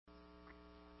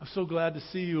I'm so glad to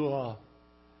see you all.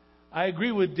 I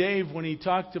agree with Dave when he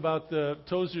talked about the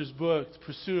Tozer's book, The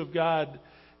Pursuit of God.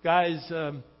 Guys,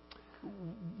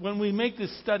 when we make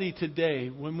this study today,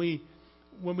 when we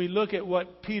look at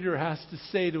what Peter has to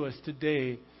say to us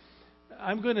today,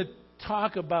 I'm going to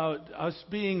talk about us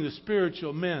being the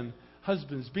spiritual men,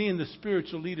 husbands, being the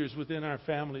spiritual leaders within our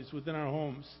families, within our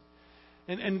homes.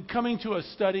 And coming to a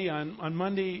study on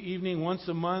Monday evening once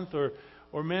a month,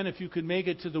 or men, if you could make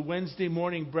it to the Wednesday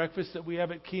morning breakfast that we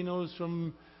have at Keno's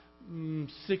from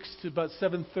 6 to about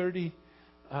 7:30.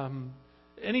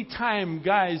 Anytime,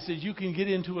 guys, that you can get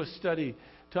into a study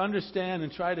to understand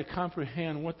and try to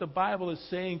comprehend what the Bible is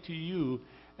saying to you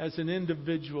as an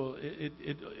individual,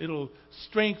 it'll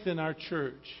strengthen our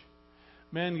church.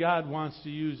 Man, God wants to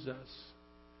use us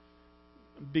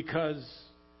because,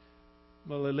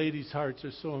 well, the ladies' hearts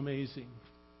are so amazing.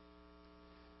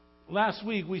 Last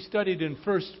week we studied in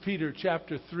 1 Peter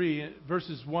chapter 3,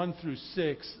 verses 1 through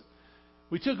 6.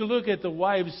 We took a look at the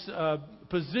wife's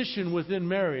position within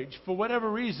marriage. For whatever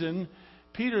reason,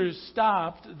 Peter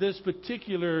stopped this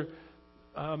particular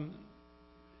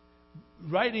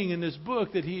writing in this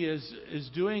book that he is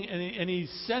doing, and he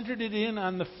centered it in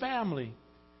on the family.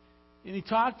 And he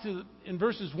talked in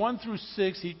verses 1 through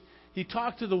 6, he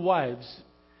talked to the wives.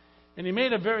 And he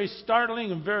made a very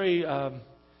startling and very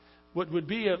what would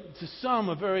be, to some,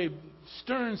 a very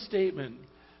stern statement,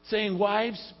 saying,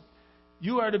 wives,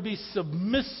 you are to be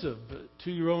submissive to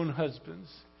your own husbands.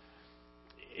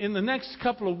 In the next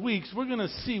couple of weeks, we're going to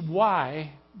see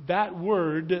why that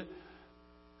word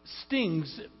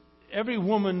stings every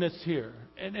woman that's here.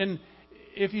 And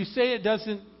if you say it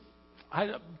doesn't,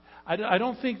 I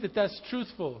don't think that that's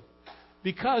truthful.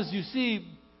 Because, you see,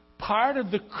 part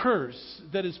of the curse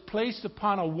that is placed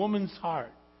upon a woman's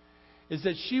heart is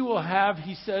that she will have,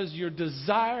 he says, your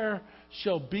desire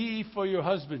shall be for your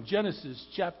husband. Genesis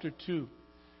chapter 2.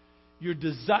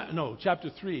 Chapter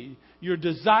 3. Your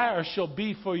desire shall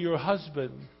be for your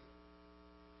husband,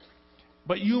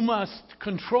 but you must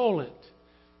control it.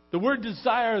 The word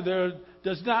desire there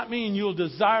does not mean you'll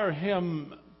desire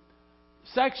him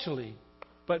sexually,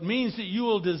 but means that you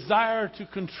will desire to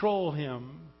control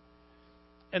him.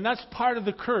 And that's part of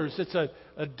the curse. It's a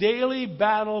daily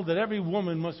battle that every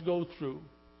woman must go through.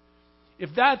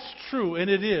 If that's true, and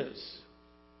it is,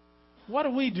 what do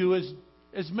we do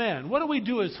as men? What do we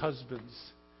do as husbands?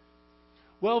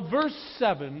 Well, verse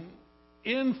 7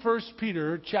 in 1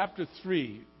 Peter chapter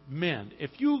 3, men,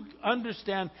 if you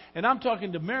understand, and I'm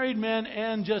talking to married men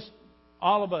and just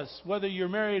all of us, whether you're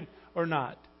married or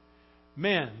not,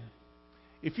 men,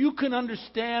 if you can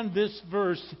understand this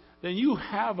verse, then you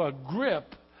have a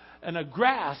grip and a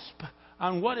grasp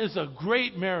on what is a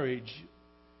great marriage.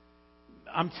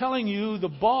 I'm telling you, the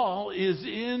ball is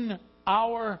in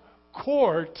our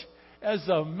court as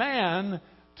a man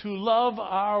to love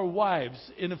our wives.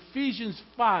 In Ephesians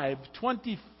 5,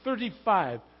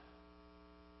 25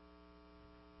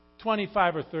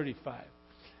 or 35,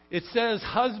 it says,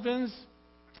 husbands,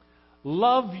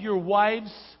 love your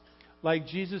wives like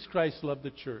Jesus Christ loved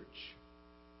the church.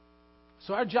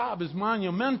 So our job is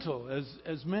monumental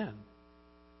as men.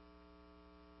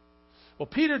 Well,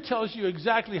 Peter tells you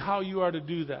exactly how you are to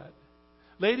do that.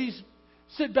 Ladies,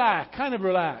 sit back, kind of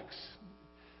relax.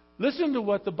 Listen to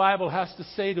what the Bible has to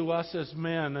say to us as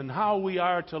men and how we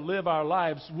are to live our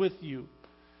lives with you.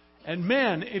 And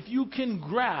men, if you can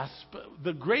grasp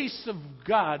the grace of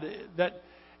God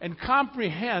and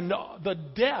comprehend the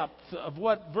depth of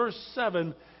what verse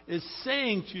 7 is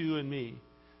saying to you and me,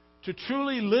 to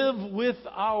truly live with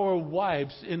our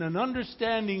wives in an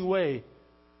understanding way,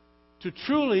 to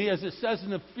truly, as it says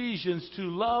in Ephesians, to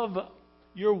love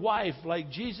your wife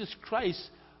like Jesus Christ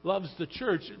loves the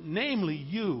church, namely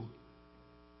you,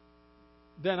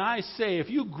 then I say,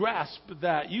 if you grasp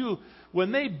that,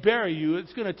 when they bury you,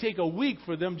 it's going to take a week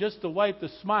for them just to wipe the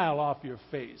smile off your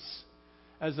face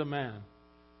as a man.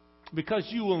 Because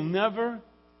you will never,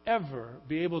 ever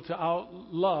be able to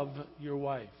outlove your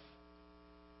wife.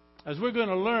 As we're going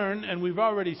to learn, and we've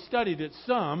already studied it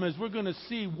some, as we're going to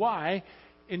see why,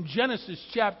 in Genesis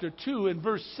chapter 2, in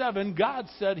verse 7, God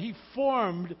said He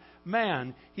formed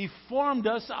man. He formed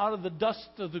us out of the dust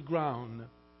of the ground.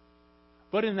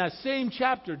 But in that same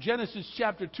chapter, Genesis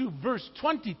chapter 2, verse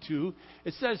 22,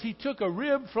 it says He took a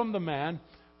rib from the man,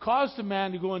 caused the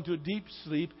man to go into a deep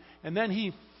sleep, and then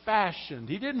He fashioned.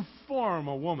 He didn't form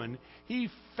a woman. He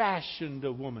fashioned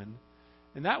a woman.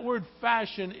 And that word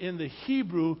fashion in the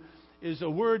Hebrew is a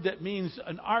word that means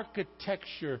an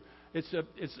architecture. It's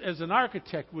as an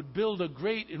architect would build a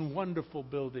great and wonderful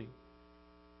building.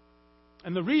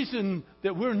 And the reason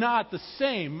that we're not the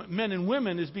same, men and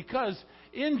women, is because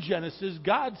in Genesis,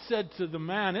 God said to the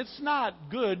man, it's not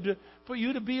good for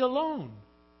you to be alone.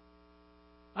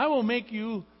 I will make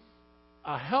you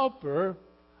a helper,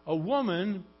 a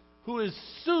woman who is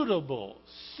suitable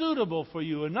for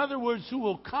you. In other words, who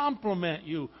will complement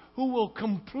you, who will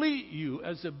complete you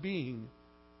as a being.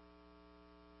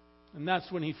 And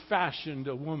that's when He fashioned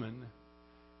a woman.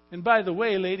 And by the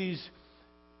way, ladies,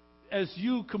 as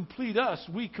you complete us,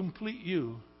 we complete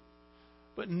you.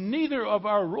 But neither of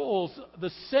our roles are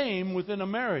the same within a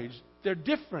marriage. They're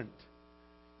different.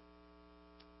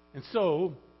 And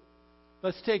so,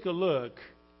 let's take a look.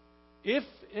 If,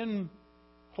 and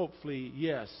hopefully,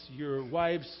 yes, your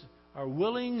wives are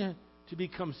willing to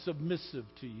become submissive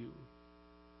to you,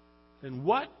 then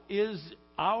what is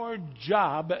our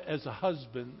job as a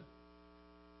husband?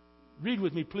 Read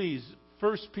with me, please.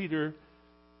 1 Peter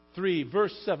 3,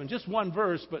 verse 7. Just one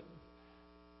verse, but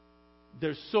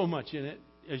there's so much in it,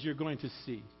 as you're going to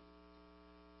see.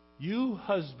 You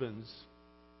husbands,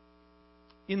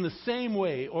 in the same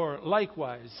way, or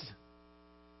likewise,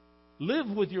 live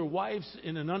with your wives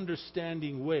in an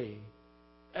understanding way,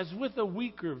 as with a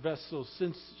weaker vessel,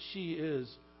 since she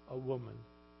is a woman.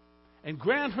 And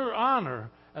grant her honor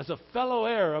as a fellow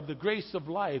heir of the grace of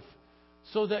life,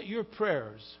 so that your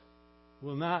prayers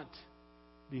will not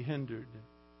be hindered.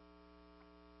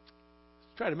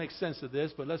 Let's try to make sense of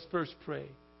this, but let's first pray.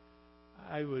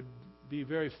 I would be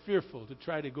very fearful to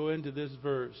try to go into this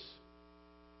verse,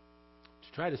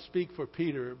 to try to speak for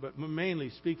Peter, but mainly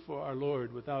speak for our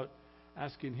Lord without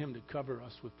asking Him to cover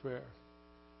us with prayer.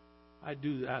 I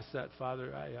do ask that,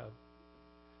 Father.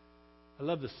 I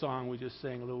love the song we just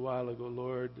sang a little while ago,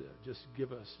 Lord, just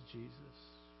give us Jesus.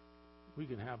 We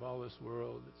can have all this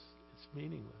world. It's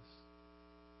meaningless.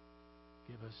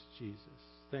 Give us Jesus.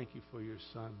 Thank you for your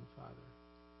Son, Father.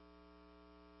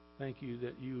 Thank you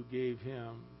that you gave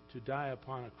Him to die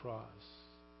upon a cross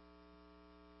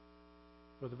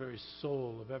for the very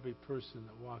soul of every person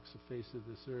that walks the face of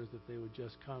this earth, that they would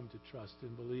just come to trust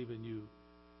and believe in you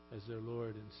as their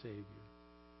Lord and Savior.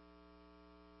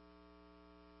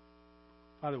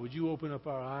 Father, would you open up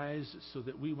our eyes so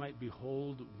that we might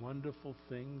behold wonderful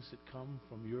things that come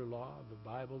from your law, the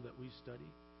Bible that we study?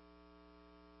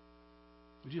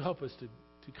 Would you help us to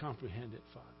comprehend it,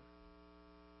 Father?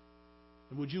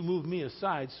 And would you move me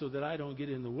aside so that I don't get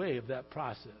in the way of that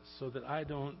process, so that I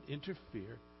don't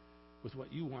interfere with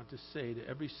what you want to say to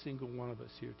every single one of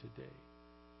us here today?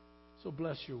 So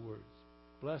bless your words.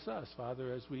 Bless us,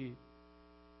 Father, as we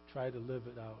try to live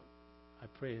it out. I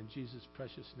pray in Jesus'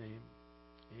 precious name.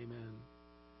 Amen.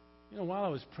 You know, while I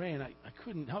was praying, I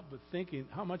couldn't help but thinking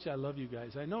how much I love you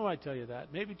guys. I know I tell you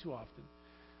that, maybe too often.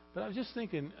 But I was just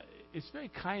thinking, it's very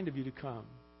kind of you to come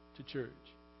to church.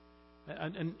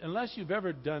 And unless you've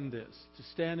ever done this, to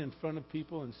stand in front of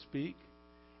people and speak,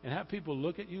 and have people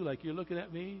look at you like you're looking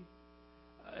at me,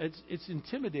 it's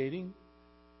intimidating,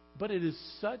 but it is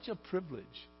such a privilege.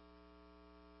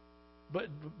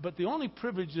 But the only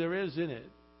privilege there is in it,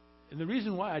 and the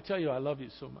reason why I tell you I love you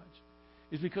so much,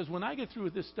 is because when I get through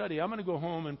with this study, I'm going to go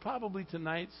home, and probably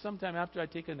tonight, sometime after I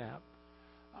take a nap,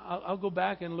 I'll go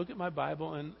back and look at my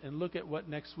Bible and look at what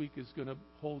next week is going to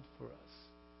hold for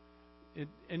us.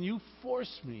 And you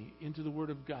force me into the Word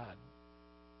of God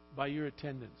by your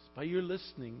attendance, by your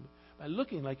listening, by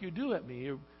looking like you do at me.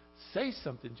 Or say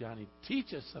something, Johnny.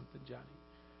 Teach us something, Johnny.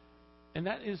 And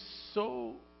that is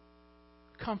so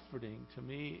comforting to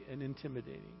me and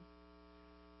intimidating.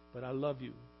 But I love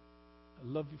you. I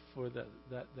love you for that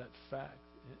fact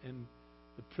and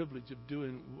the privilege of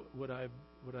doing what I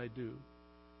do.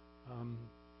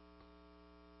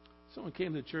 Someone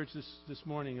came to church this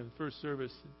morning in the first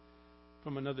service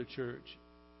from another church,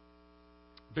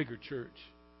 bigger church.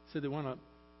 Said they want to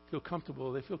feel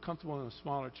comfortable. They feel comfortable in a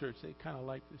smaller church. They kind of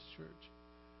like this church.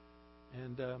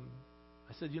 And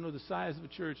I said, you know, the size of a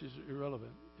church is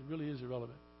irrelevant. It really is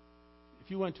irrelevant. If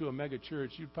you went to a mega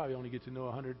church, you'd probably only get to know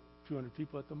 100, 200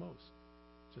 people at the most,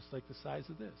 just like the size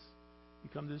of this. You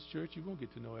come to this church, you won't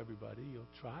get to know everybody. You'll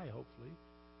try, hopefully.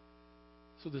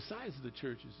 So the size of the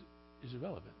church is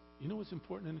irrelevant. You know what's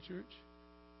important in a church?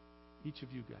 Each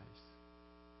of you guys.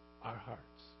 Our hearts.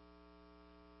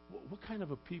 What kind of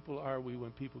a people are we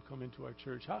when people come into our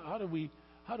church? How do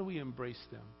we embrace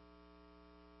them?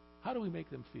 How do we make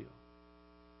them feel?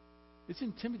 It's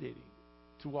intimidating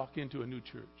to walk into a new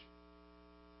church.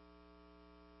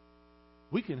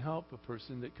 We can help a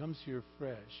person that comes here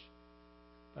fresh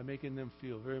by making them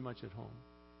feel very much at home.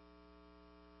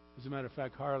 As a matter of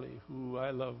fact, Harley, who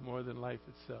I love more than life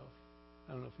itself,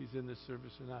 I don't know if he's in this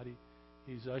service or not.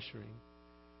 He's ushering.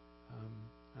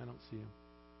 I don't see him.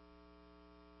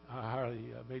 Harley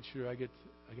made sure I got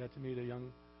to meet a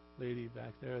young lady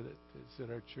back there that is at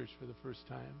our church for the first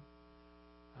time.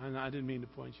 And I didn't mean to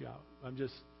point you out. I'm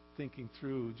just thinking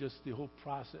through just the whole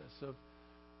process of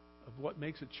what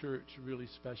makes a church really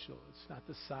special. It's not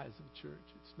the size of the church.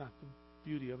 It's not the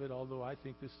beauty of it, although I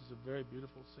think this is a very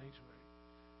beautiful sanctuary.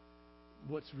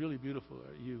 What's really beautiful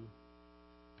are you,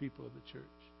 people of the church.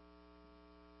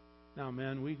 Now,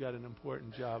 man, we got an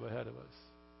important job ahead of us.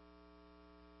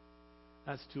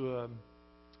 That's to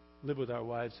live with our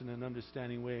wives in an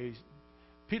understanding way.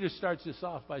 Peter starts this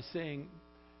off by saying,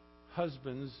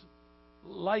 husbands,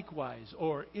 likewise,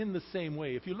 or in the same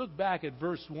way. If you look back at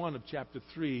verse 1 of chapter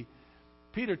 3,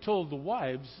 Peter told the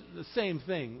wives the same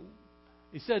thing.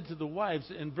 He said to the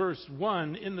wives in verse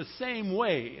 1, in the same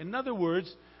way. In other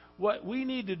words, what we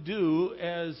need to do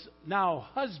as now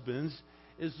husbands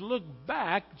is look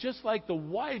back, just like the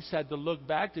wives had to look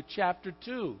back to chapter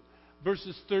 2,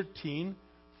 verses 13,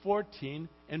 14,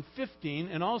 and 15,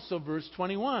 and also verse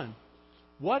 21.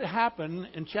 What happened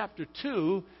in chapter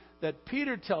 2 that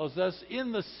Peter tells us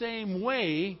in the same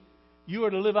way you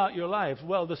are to live out your life?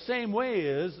 Well, the same way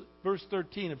is verse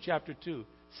 13 of chapter 2.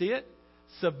 See it?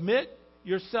 Submit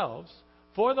yourselves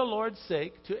for the Lord's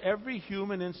sake to every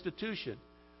human institution,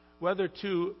 whether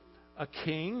to a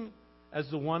king as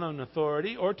the one on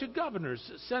authority, or to governors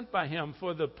sent by him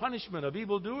for the punishment of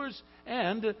evildoers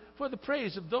and for the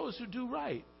praise of those who do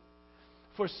right.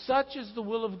 For such is the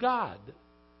will of God,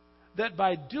 that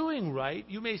by doing right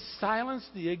you may silence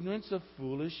the ignorance of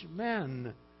foolish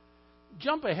men.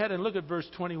 Jump ahead and look at verse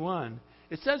 21.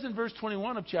 It says in verse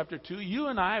 21 of chapter 2, you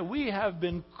and I, we have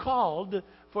been called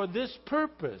for this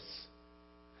purpose,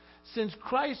 since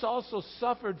Christ also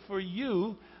suffered for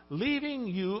you, leaving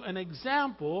you an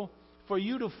example for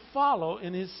you to follow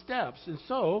in his steps. And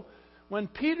so, when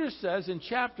Peter says in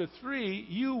chapter 3,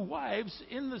 you wives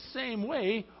in the same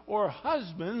way, or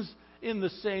husbands in the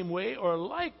same way, or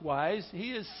likewise,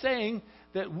 he is saying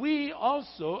that we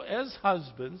also, as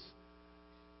husbands,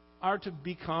 are to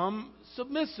become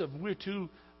submissive.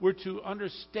 We're to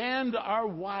understand our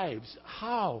wives.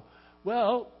 How?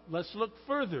 Well, let's look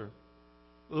further.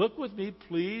 Look with me,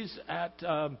 please, at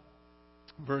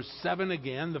verse 7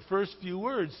 again, the first few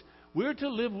words. We're to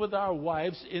live with our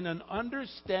wives in an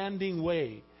understanding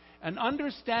way. An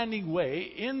understanding way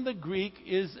in the Greek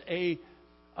is a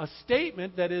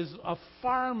statement that is a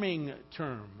farming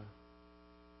term.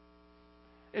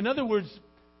 In other words,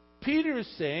 Peter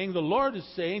is saying, the Lord is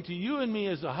saying to you and me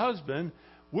as a husband,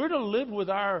 we're to live with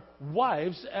our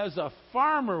wives as a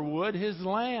farmer would his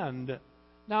land.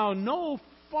 Now, no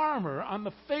farmer on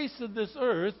the face of this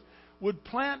earth would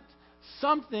plant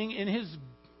something in his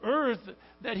earth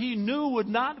that he knew would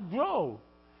not grow.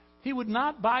 He would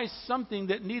not buy something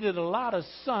that needed a lot of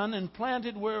sun and plant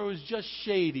it where it was just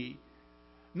shady.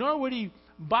 Nor would he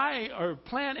buy or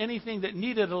plant anything that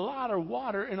needed a lot of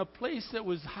water in a place that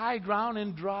was high ground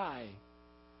and dry.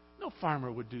 No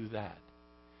farmer would do that.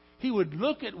 He would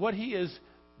look at what he has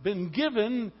been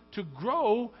given to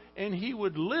grow, and he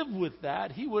would live with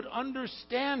that. He would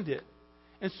understand it.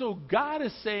 And so God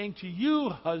is saying to you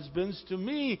husbands, to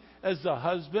me as the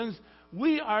husbands,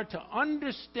 we are to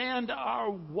understand our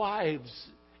wives.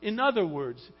 In other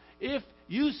words, if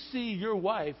you see your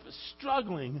wife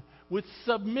struggling with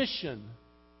submission,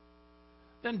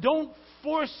 then don't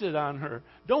force it on her.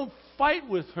 Don't fight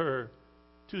with her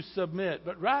to submit,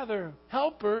 but rather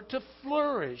help her to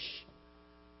flourish.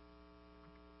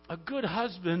 A good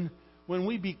husband, when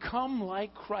we become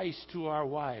like Christ to our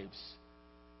wives,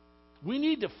 we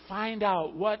need to find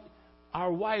out what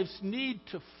our wives need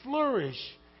to flourish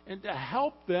and to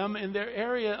help them in their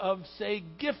area of, say,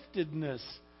 giftedness.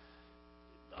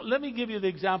 Let me give you the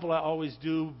example I always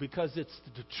do, because it's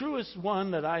the truest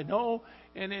one that I know,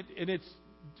 and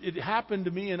it happened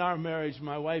to me in our marriage,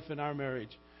 my wife and our marriage.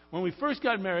 When we first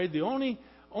got married, the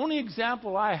only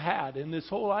example I had in this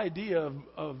whole idea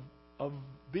of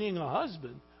being a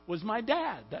husband was my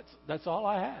dad. That's all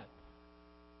I had.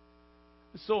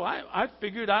 So I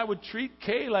figured I would treat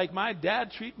Kay like my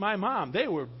dad treated my mom. They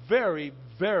were very,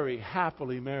 very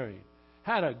happily married.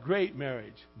 Had a great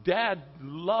marriage. Dad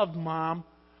loved mom,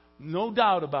 no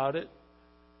doubt about it.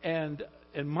 And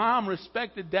mom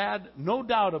respected dad, no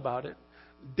doubt about it.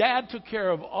 Dad took care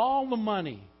of all the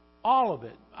money, all of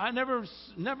it. I never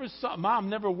saw, mom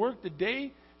never worked a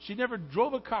day. She never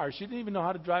drove a car. She didn't even know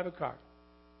how to drive a car.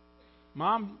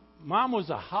 Mom was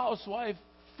a housewife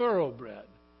thoroughbred.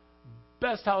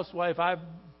 Best housewife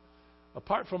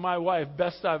apart from my wife,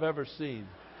 best I've ever seen.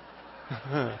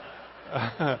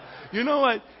 You know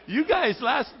what? You guys,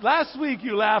 last week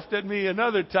you laughed at me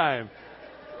another time.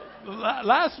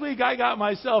 Last week I got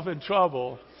myself in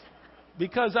trouble.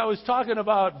 because I was talking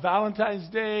about Valentine's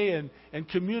Day and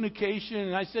communication,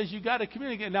 and I says you got to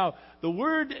communicate. Now, the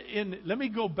word in, let me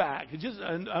go back.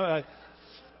 I'm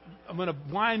going to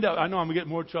wind up. I know I'm going to get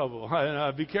more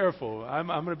trouble. Be careful. I'm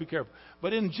going to be careful.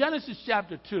 But in Genesis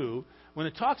chapter 2, when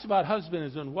it talks about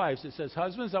husbands and wives, it says,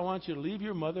 husbands, I want you to leave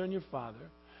your mother and your father.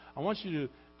 I want you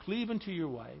to cleave unto your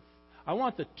wife. I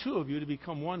want the two of you to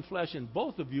become one flesh, and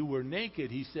both of you were naked,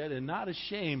 he said, and not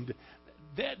ashamed.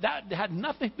 That had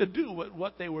nothing to do with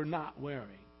what they were not wearing.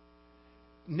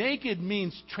 Naked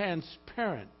means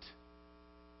transparent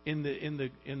in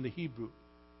the Hebrew.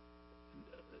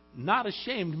 Not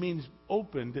ashamed means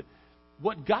opened.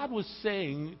 What God was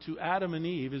saying to Adam and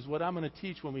Eve is what I'm going to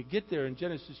teach when we get there in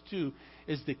Genesis 2,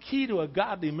 is the key to a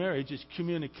godly marriage is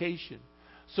communication.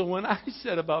 So when I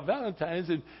said about Valentine's,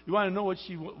 and you want to know what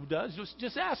she does,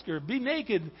 just ask her, be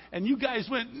naked. And you guys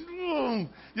went, you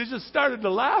just started to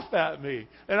laugh at me.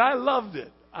 And I loved it.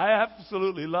 I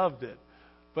absolutely loved it.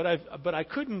 But I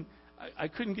couldn't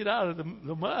get out of the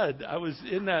mud. I was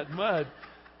in that mud.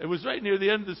 It was right near the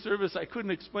end of the service. I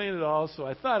couldn't explain it all, so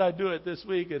I thought I'd do it this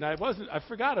week, and I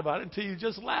forgot about it until you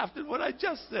just laughed at what I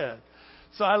just said.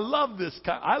 So I love this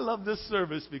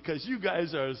service because you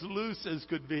guys are as loose as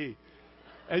could be.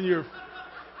 And you're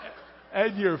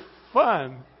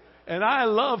fun. And I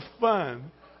love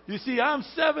fun. You see, I'm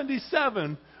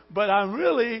 77, but I'm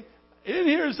really, in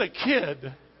here's a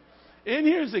kid. In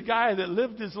here's a guy that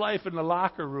lived his life in the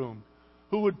locker room,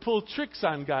 who would pull tricks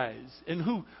on guys, and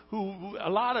who a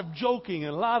lot of joking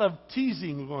and a lot of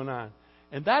teasing going on.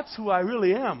 And that's who I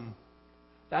really am.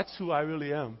 That's who I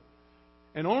really am.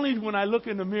 And only when I look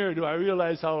in the mirror do I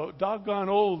realize how doggone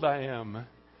old I am.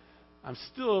 I'm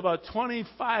still about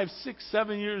 25, 6,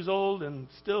 7 years old and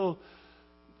still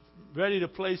ready to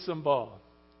play some ball.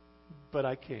 But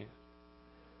I can't.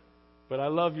 But I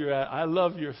love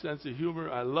your sense of humor.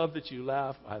 I love that you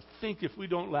laugh. I think if we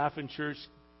don't laugh in church,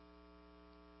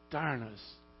 darn us.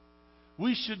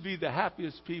 We should be the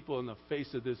happiest people on the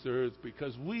face of this earth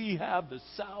because we have the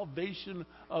salvation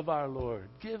of our Lord.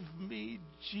 Give me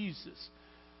Jesus.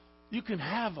 You can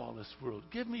have all this world.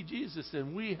 Give me Jesus,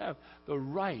 and we have the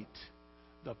right,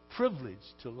 the privilege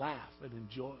to laugh and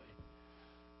enjoy.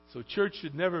 So church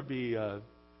should never be,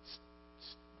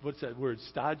 what's that word,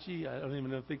 stodgy? I don't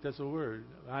even think that's a word.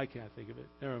 I can't think of it.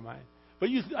 Never mind. But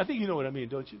I think you know what I mean,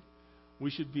 don't you? We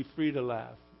should be free to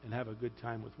laugh and have a good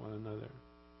time with one another.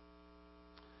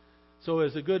 So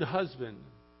as a good husband,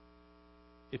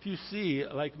 if you see,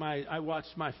 like I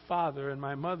watched my father and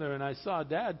my mother, and I saw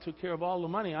Dad took care of all the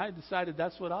money, I decided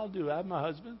that's what I'll do. I'm a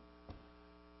husband.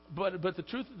 But the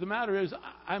truth of the matter is,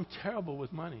 I'm terrible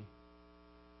with money.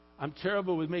 I'm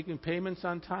terrible with making payments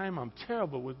on time. I'm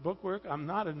terrible with bookwork. I'm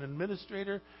not an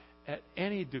administrator at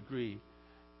any degree.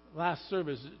 Last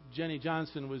service, Jenny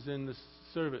Johnson was in the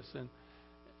service, and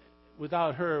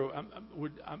without her,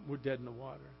 we're dead in the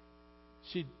water.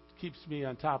 She keeps me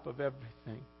on top of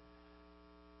everything.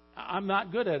 I'm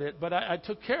not good at it, but I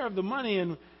took care of the money,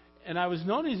 and I was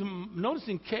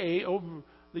noticing Kay over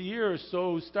the year or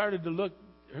so started to look,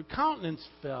 her countenance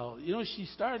fell. She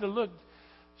started to look,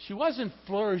 she wasn't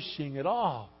flourishing at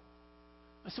all.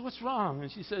 I said, what's wrong?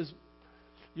 And she says,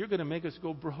 you're going to make us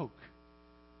go broke.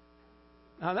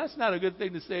 Now, that's not a good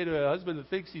thing to say to a husband that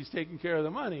thinks he's taking care of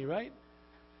the money, right?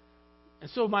 And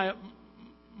so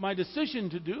my decision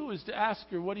to do is to ask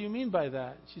her, what do you mean by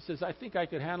that? She says, I think I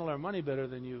could handle our money better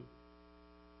than you.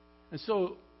 And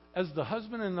so, as the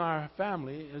husband in our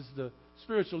family, as the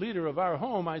spiritual leader of our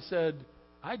home, I said,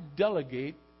 I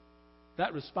delegate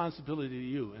that responsibility to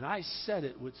you. And I said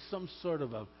it with some sort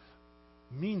of a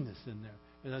meanness in there.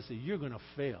 And I said, you're going to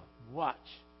fail. Watch.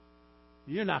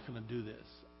 You're not going to do this.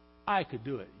 I could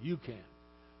do it. You can't.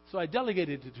 So I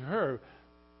delegated it to her.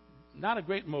 Not a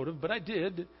great motive, but I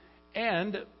did.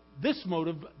 And this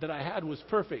motive that I had was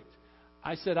perfect.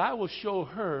 I said, I will show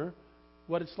her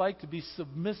what it's like to be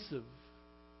submissive.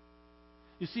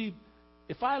 You see,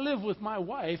 if I live with my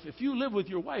wife, if you live with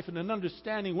your wife in an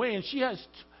understanding way, and she has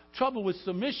trouble with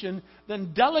submission,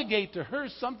 then delegate to her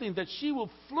something that she will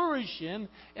flourish in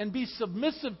and be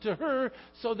submissive to her,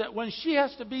 so that when she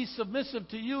has to be submissive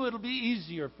to you, it'll be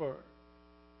easier for her.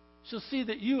 She'll see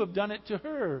that you have done it to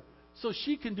her, so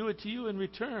she can do it to you in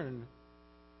return.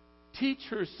 Teach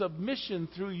her submission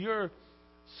through your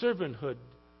servanthood,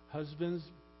 husbands.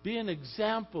 Be an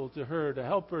example to her to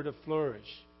help her to flourish.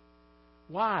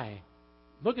 Why?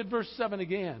 Look at verse 7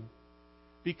 again.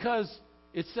 Because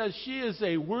it says she is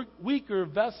a weaker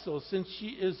vessel since she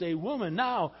is a woman.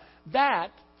 Now,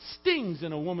 that stings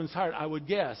in a woman's heart, I would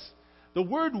guess. The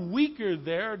word weaker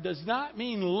there does not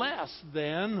mean less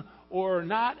than or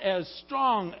not as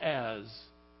strong as.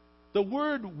 The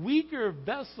word weaker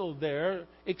vessel there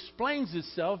explains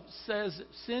itself, says,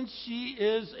 since she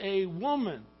is a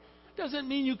woman. It doesn't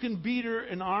mean you can beat her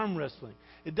in arm wrestling.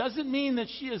 It doesn't mean that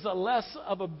she is a less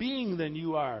of a being than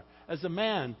you are as a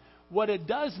man. What it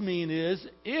does mean is,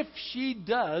 if she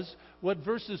does what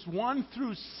verses 1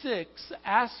 through 6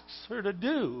 asks her to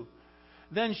do,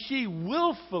 then she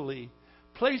willfully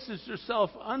places herself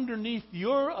underneath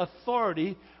your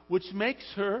authority, which makes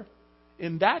her,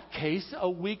 in that case, a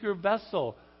weaker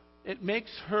vessel. It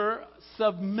makes her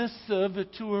submissive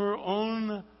to her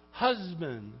own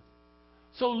husband.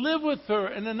 So live with her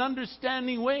in an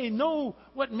understanding way. Know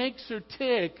what makes her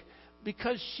tick,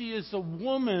 because she is a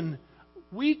woman,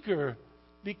 weaker,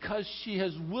 because she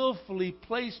has willfully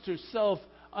placed herself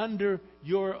under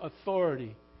your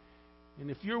authority. And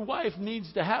if your wife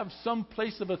needs to have some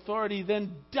place of authority,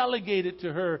 then delegate it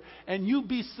to her, and you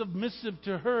be submissive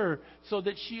to her so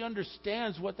that she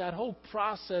understands what that whole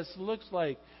process looks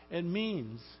like and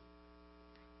means.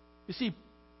 You see,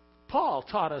 Paul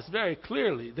taught us very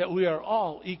clearly that we are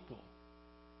all equal.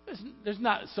 There's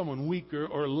not someone weaker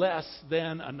or less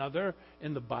than another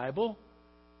in the Bible.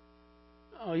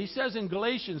 No, he says in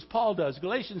Galatians, Paul does,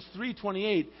 Galatians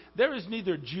 3:28, there is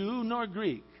neither Jew nor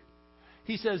Greek.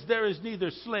 He says there is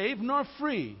neither slave nor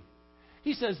free.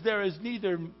 He says there is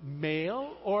neither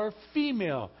male or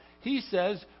female. He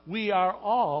says we are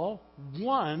all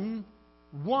one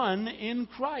in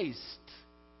Christ.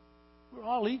 We're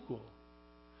all equal.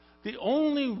 The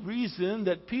only reason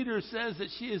that Peter says that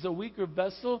she is a weaker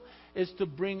vessel is to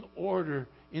bring order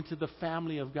into the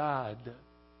family of God.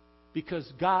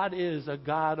 Because God is a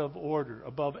God of order.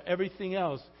 Above everything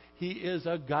else, He is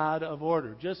a God of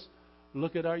order. Just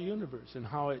look at our universe and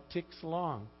how it ticks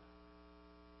along.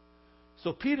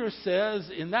 So Peter says,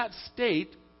 in that state,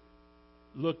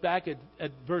 look back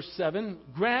at verse 7,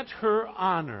 grant her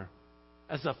honor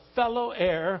as a fellow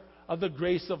heir of the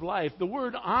grace of life. The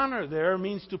word honor there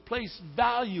means to place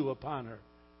value upon her.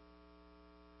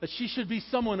 That she should be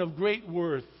someone of great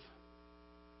worth.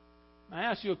 I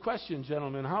ask you a question,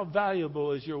 gentlemen. How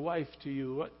valuable is your wife to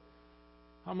you?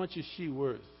 How much is she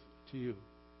worth to you?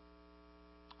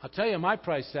 I'll tell you my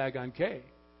price tag on Kay.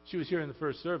 She was here in the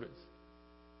first service.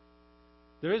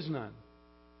 There is none.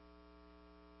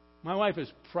 My wife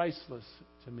is priceless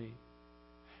to me.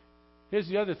 Here's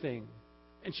the other thing,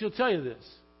 and she'll tell you this.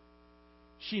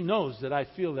 She knows that I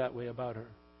feel that way about her.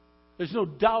 There's no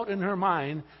doubt in her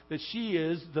mind that she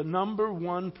is the number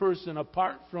one person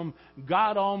apart from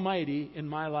God Almighty in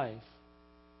my life.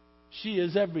 She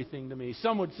is everything to me.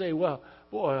 Some would say, well,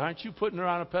 boy, aren't you putting her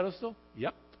on a pedestal?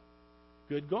 Yep.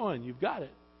 Good going. You've got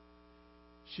it.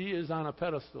 She is on a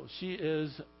pedestal. She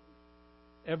is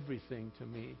everything to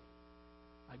me.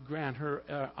 I grant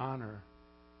her honor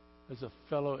as a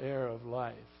fellow heir of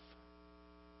life.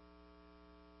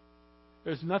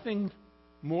 There's nothing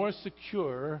more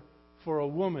secure for a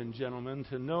woman, gentlemen,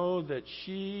 to know that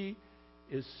she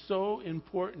is so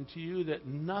important to you that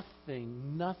nothing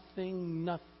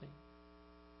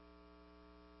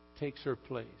takes her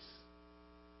place.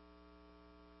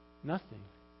 Nothing.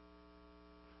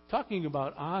 Talking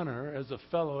about honor as a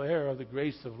fellow heir of the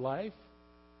grace of life,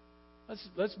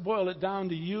 let's boil it down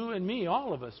to you and me,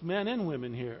 all of us, men and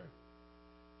women here.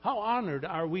 How honored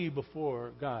are we before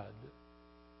God?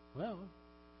 Well,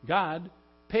 God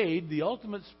paid the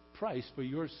ultimate price for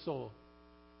your soul.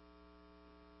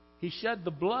 He shed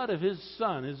the blood of His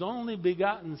Son, His only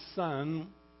begotten Son,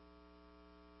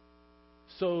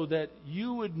 so that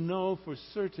you would know for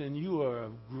certain you are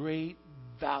of great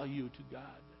value to God.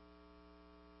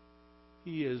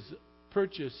 He has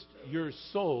purchased your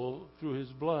soul through His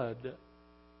blood.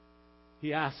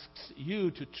 He asks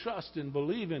you to trust and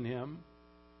believe in Him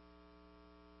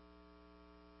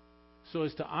so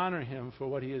as to honor Him for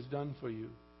what He has done for you.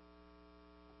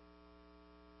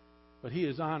 But He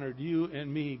has honored you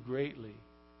and me greatly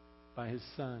by His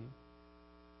Son.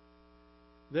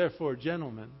 Therefore,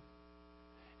 gentlemen,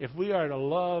 if we are to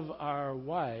love our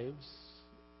wives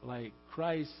like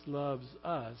Christ loves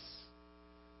us,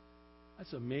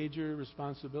 that's a major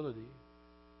responsibility.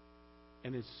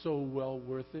 And it's so well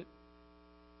worth it.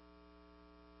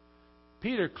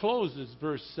 Peter closes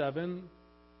verse 7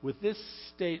 with this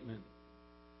statement.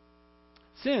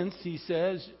 Since, he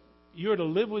says, you're to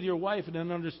live with your wife in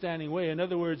an understanding way. In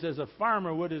other words, as a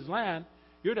farmer would his land,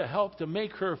 you're to help to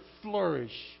make her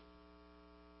flourish.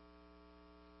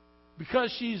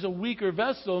 Because she's a weaker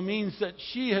vessel means that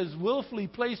she has willfully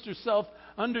placed herself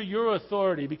under your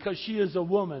authority because she is a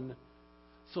woman.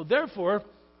 So therefore,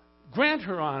 grant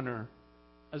her honor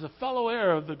as a fellow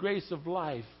heir of the grace of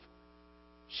life.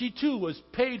 She too was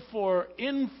paid for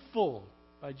in full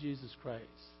by Jesus Christ.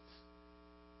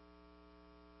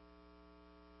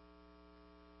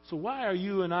 So why are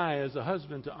you and I, as a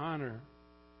husband, to honor,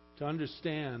 to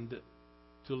understand,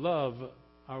 to love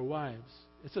our wives?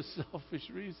 It's a selfish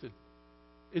reason.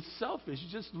 It's selfish.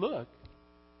 Just look.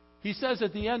 He says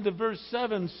at the end of verse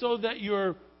 7, so that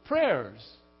your prayers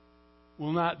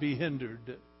will not be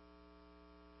hindered.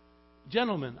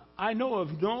 Gentlemen, I know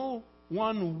of no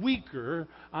one weaker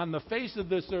on the face of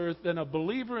this earth than a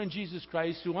believer in Jesus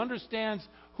Christ who understands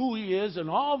who He is and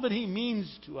all that He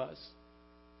means to us,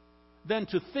 than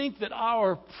to think that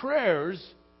our prayers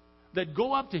that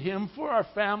go up to Him for our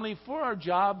family, for our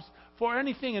jobs, for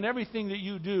anything and everything that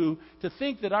you do, to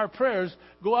think that our prayers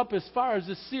go up as far as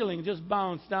the ceiling, just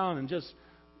bounce down and just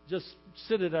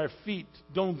sit at our feet,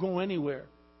 don't go anywhere.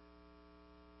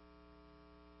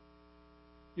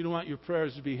 You don't want your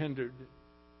prayers to be hindered.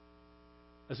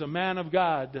 As a man of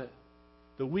God,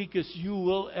 the weakest you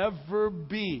will ever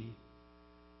be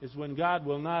is when God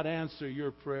will not answer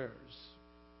your prayers.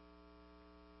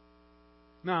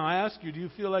 Now, I ask you, do you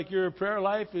feel like your prayer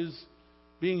life is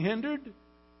being hindered?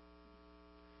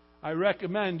 I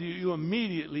recommend you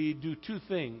immediately do two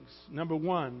things. Number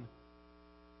one,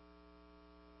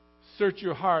 search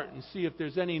your heart and see if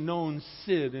there's any known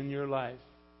sin in your life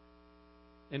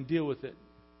and deal with it.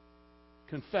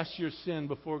 Confess your sin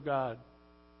before God.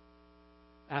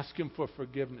 Ask Him for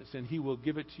forgiveness, and He will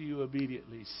give it to you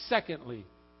immediately. Secondly,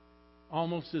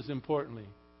 almost as importantly,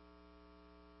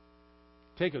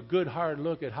 take a good hard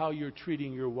look at how you're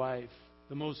treating your wife.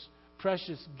 The most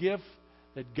precious gift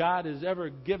that God has ever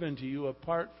given to you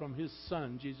apart from His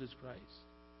Son, Jesus Christ.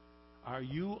 Are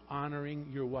you honoring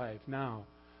your wife? Now,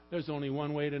 there's only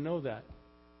one way to know that.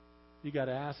 You got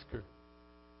to ask her.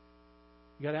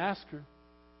 You got to ask her.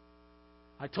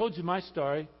 I told you my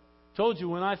story. Told you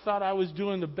when I thought I was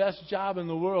doing the best job in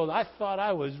the world, I thought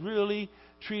I was really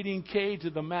treating Kay to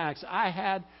the max.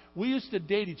 We used to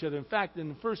date each other. In fact, in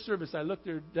the first service, I looked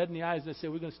her dead in the eyes and I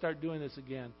said, we're going to start doing this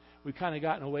again. We've kind of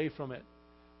gotten away from it,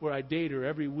 where I date her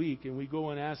every week and we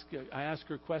go and I ask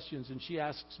her questions and she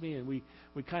asks me, and we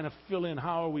kind of fill in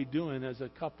how are we doing as a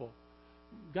couple.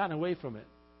 Gotten away from it.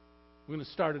 We're going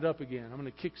to start it up again. I'm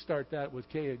going to kickstart that with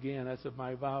Kay again. That's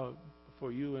my vow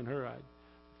for you and her.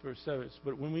 First service.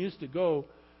 But when we used to go,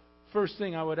 first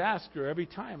thing I would ask her every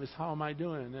time is, how am I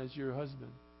doing as your husband?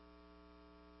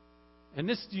 And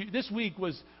this week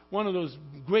was one of those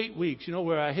great weeks,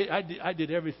 where I did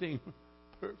everything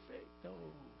perfect. Oh,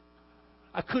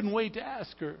 I couldn't wait to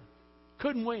ask her.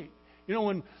 Couldn't wait.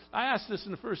 When I asked this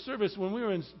in the first service, when we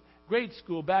were in grade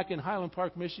school back in Highland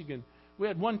Park, Michigan, we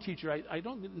had one teacher. I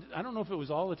don't know if it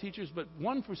was all the teachers, but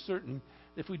one for certain.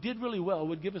 If we did really well,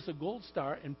 would give us a gold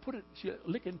star and she'd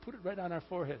lick it and put it right on our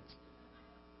foreheads.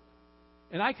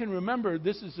 And I can remember,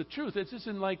 this is the truth. This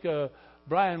isn't like a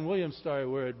Brian Williams story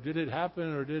where did it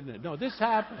happen or didn't it? No, this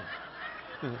happened.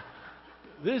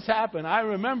 This happened. I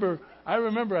remember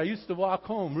I used to walk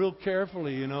home real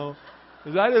carefully,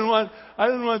 because I didn't want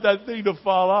that thing to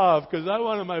fall off, because I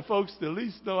wanted my folks to at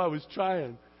least know I was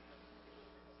trying.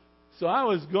 So I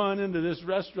was going into this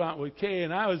restaurant with Kay,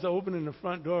 and I was opening the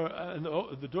front door,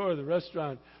 the door of the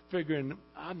restaurant, figuring,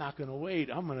 I'm not going to wait.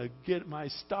 I'm going to get my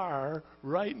star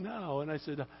right now. And I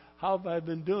said, how have I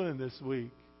been doing this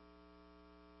week?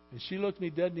 And she looked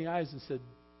me dead in the eyes and said,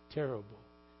 terrible.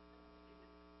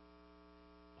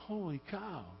 Holy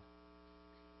cow.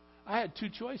 I had two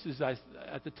choices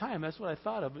at the time. That's what I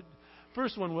thought of.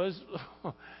 First one was,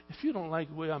 if you don't like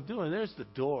the way I'm doing, there's the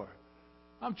door.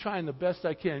 I'm trying the best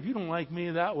I can. If you don't like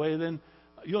me that way, then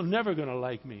you're never going to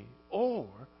like me. Or,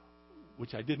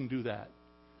 which I didn't do that,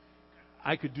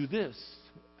 I could do this.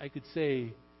 I could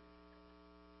say,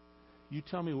 you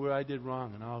tell me where I did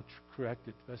wrong, and I'll correct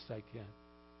it the best I can.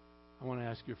 I want to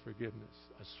ask your forgiveness.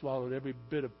 I swallowed every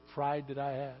bit of pride that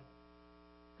I had,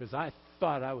 because I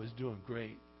thought I was doing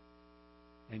great,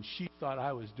 and she thought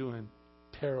I was doing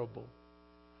terrible.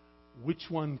 Which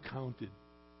one counted?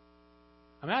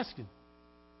 I'm asking.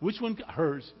 Which one?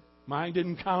 Hers. Mine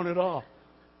didn't count at all.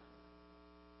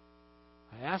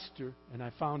 I asked her, and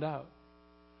I found out.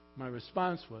 My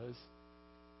response was,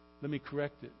 let me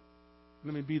correct it.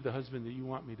 Let me be the husband that you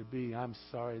want me to be. I'm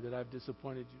sorry that I've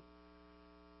disappointed you.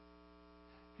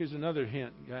 Here's another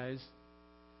hint, guys.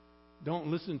 Don't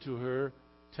listen to her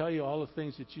tell you all the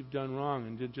things that you've done wrong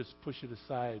and then just push it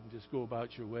aside and just go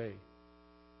about your way.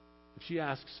 If she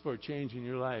asks for a change in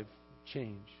your life,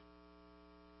 change.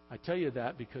 I tell you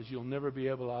that because you'll never be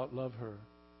able to outlove her.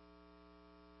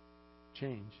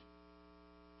 Change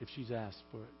if she's asked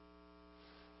for it.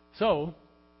 So,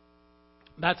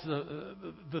 that's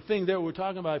the thing there we're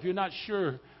talking about. If you're not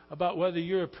sure about whether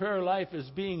your prayer life is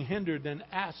being hindered, then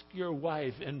ask your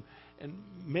wife and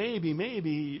maybe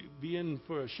be in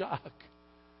for a shock.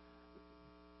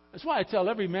 That's why I tell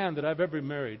every man that I've ever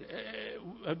married.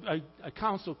 I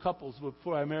counsel couples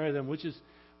before I marry them, which is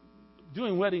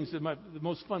doing weddings is the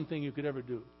most fun thing you could ever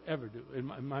do.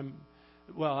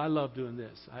 Well, I love doing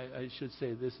this. I should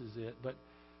say this is it. But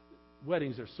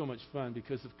weddings are so much fun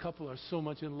because the couple are so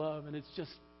much in love, and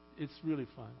it's really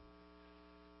fun.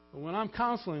 But when I'm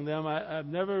counseling them, I've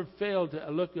never failed to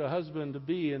look a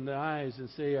husband-to-be in the eyes and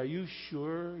say, "Are you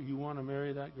sure you want to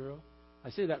marry that girl?" I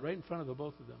say that right in front of the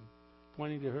both of them,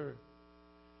 pointing to her.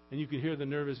 And you can hear the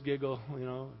nervous giggle, He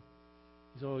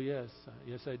says, "Oh, yes,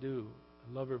 yes I do.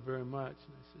 I love her very much."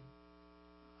 And I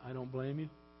said, "I don't blame you."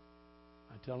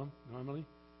 I tell them normally.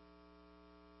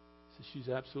 I said, "She's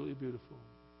absolutely beautiful."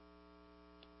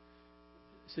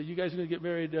 I said, "You guys are going to get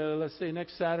married, let's say,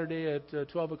 next Saturday at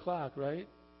 12 o'clock, right?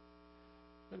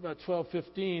 At about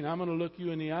 12:15, I'm going to look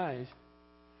you in the eyes,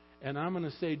 and I'm going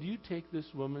to say, 'Do you take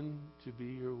this woman to be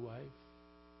your wife?'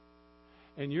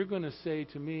 And you're going to say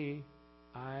to me,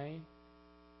 'I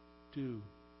do.'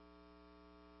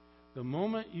 The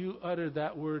moment you utter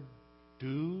that word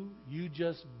 'do,' you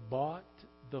just bought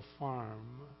the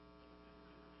farm.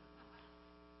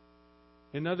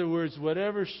 In other words,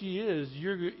 whatever she is,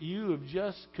 you have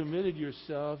just committed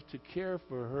yourself to care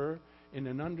for her in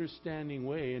an understanding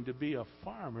way and to be a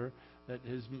farmer that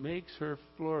makes her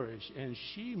flourish. And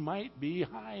she might be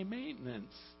high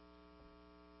maintenance.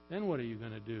 Then what are you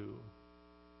going to do?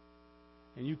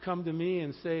 And you come to me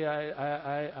and say,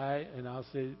 and I'll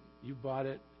say, 'You bought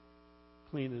it.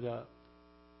 Clean it up.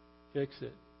 Fix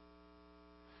it.'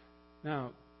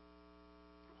 Now,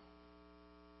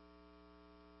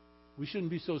 we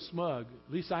shouldn't be so smug.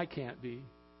 At least I can't be.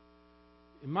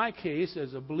 In my case,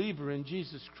 as a believer in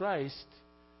Jesus Christ,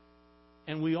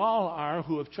 and we all are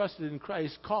who have trusted in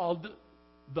Christ, called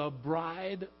the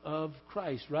bride of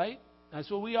Christ, right?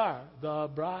 That's what we are, the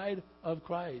bride of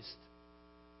Christ.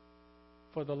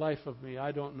 For the life of me,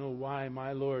 I don't know why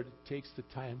my Lord takes the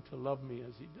time to love me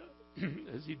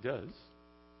as He does.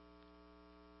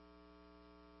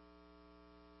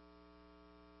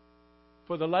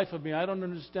 For the life of me, I don't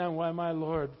understand why my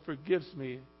Lord forgives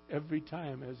me every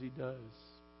time as He does.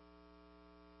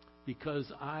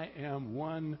 Because I am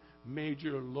one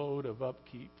major load of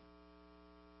upkeep.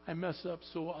 I mess up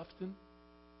so often.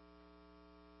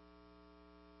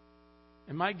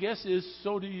 And my guess is,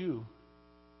 so do you.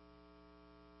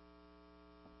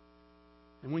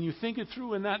 And when you think it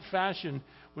through in that fashion,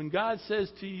 when God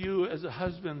says to you as a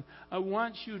husband, "I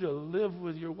want you to live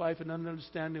with your wife in an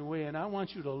understanding way, and I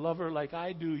want you to love her like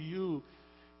I do you,"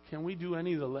 can we do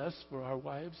any the less for our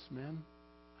wives, men?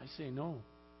 I say no.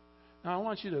 Now I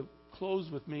want you to close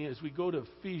with me as we go to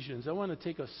Ephesians. I want to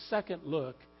take a second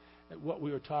look at what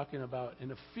we were talking about,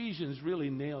 and Ephesians really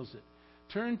nails it.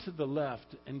 Turn to the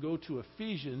left and go to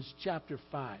Ephesians chapter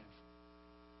 5.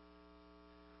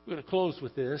 We're going to close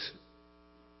with this.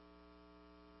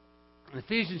 In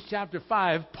Ephesians chapter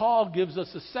 5, Paul gives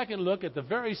us a second look at the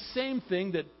very same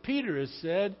thing that Peter has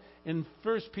said in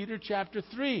 1 Peter chapter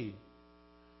 3.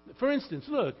 For instance,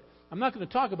 look, I'm not going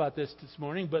to talk about this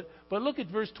morning, but look at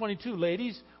verse 22.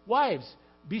 Ladies, wives,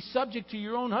 be subject to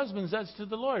your own husbands as to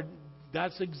the Lord.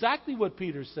 That's exactly what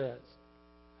Peter says.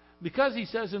 Because he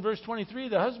says in verse 23,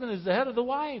 the husband is the head of the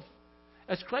wife,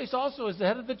 as Christ also is the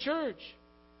head of the church.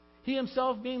 He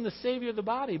himself being the Savior of the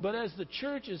body. But as the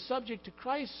church is subject to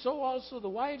Christ, so also the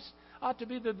wives ought to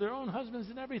be their own husbands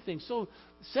in everything. So,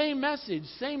 same message,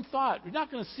 same thought. You're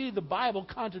not going to see the Bible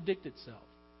contradict itself.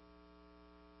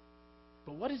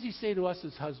 But what does he say to us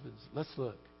as husbands? Let's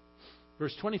look.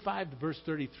 Verse 25 to verse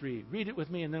 33. Read it with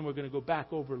me, and then we're going to go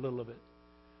back over a little of it.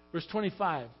 Verse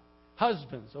 25.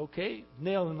 Husbands, okay,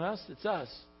 nailing us, it's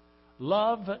us.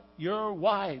 Love your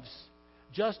wives,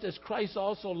 just as Christ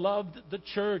also loved the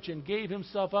church and gave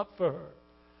himself up for her,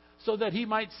 so that he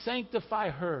might sanctify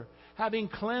her, having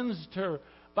cleansed her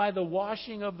by the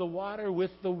washing of the water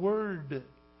with the word,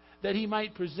 that he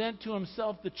might present to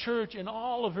himself the church in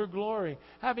all of her glory,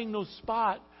 having no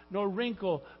spot, nor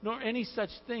wrinkle, nor any such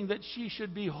thing, that she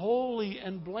should be holy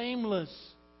and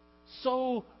blameless.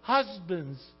 So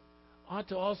husbands ought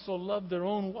to also love their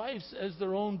own wives as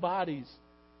their own bodies.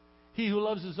 He who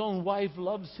loves his own wife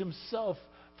loves himself,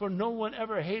 for no one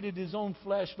ever hated his own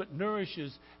flesh, but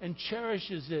nourishes and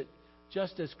cherishes it,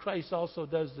 just as Christ also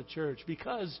does the church,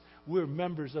 because we're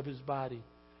members of his body.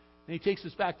 And he takes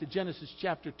us back to Genesis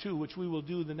chapter 2, which we will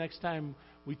do the next time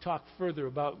we talk further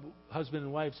about husband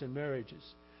and wives and marriages.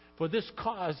 For this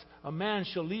cause a man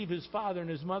shall leave his father and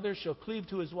his mother, shall cleave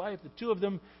to his wife, the two of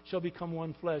them shall become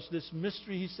one flesh. This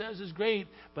mystery, he says, is great,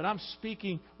 but I'm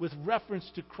speaking with reference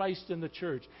to Christ and the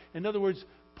church. In other words,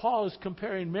 Paul is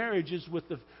comparing marriages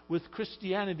with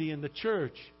Christianity and the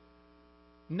church.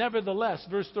 Nevertheless,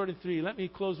 verse 33, let me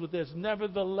close with this.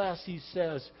 Nevertheless, he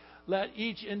says, let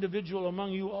each individual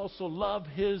among you also love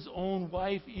his own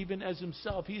wife even as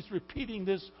himself. He's repeating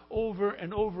this over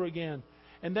and over again.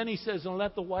 And then he says, and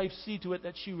let the wife see to it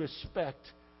that she respect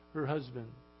her husband.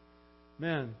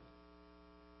 Men,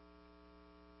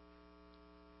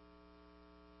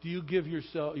 do you give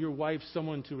your wife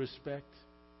someone to respect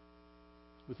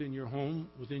within your home,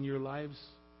 within your lives?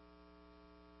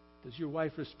 Does your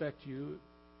wife respect you?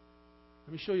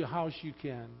 Let me show you how she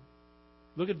can.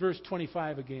 Look at verse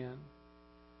 25 again.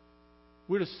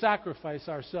 We're to sacrifice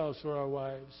ourselves for our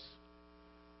wives.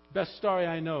 Best story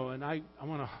I know, and I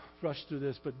want to rush through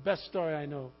this, but best story I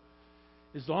know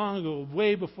is long ago,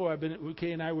 way before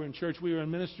Kay and I were in church, we were in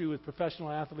ministry with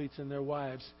professional athletes and their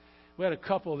wives. We had a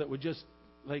couple that were just,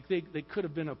 like they could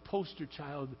have been a poster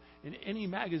child in any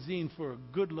magazine for a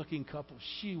good-looking couple.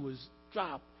 She was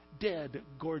drop dead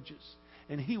gorgeous.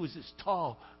 And he was this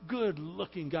tall,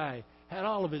 good-looking guy. Had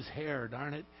all of his hair,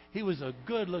 darn it. He was a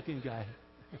good-looking guy.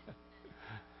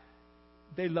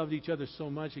 They loved each other so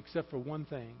much except for one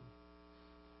thing.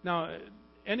 Now,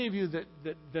 any of you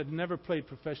that never played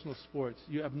professional sports,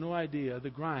 you have no idea the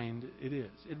grind it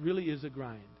is. It really is a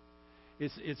grind.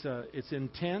 It's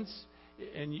intense,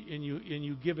 and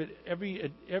you give it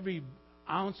every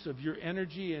ounce of your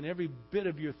energy and every bit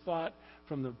of your thought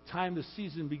from the time the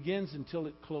season begins until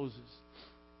it closes.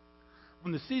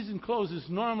 When the season closes,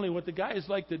 normally what the guys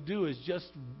like to do is just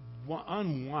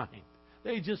unwind.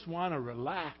 They just want to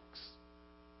relax.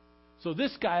 So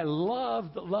this guy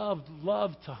loved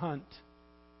to hunt.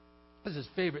 This is his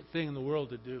favorite thing in the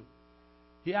world to do.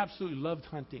 He absolutely loved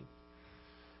hunting.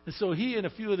 And so he and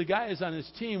a few of the guys on his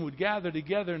team would gather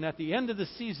together, and at the end of the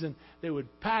season, they would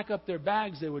pack up their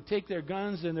bags, they would take their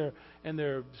guns and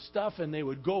their stuff, and they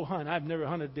would go hunt. I've never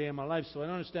hunted a day in my life, so I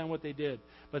don't understand what they did.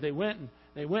 But they went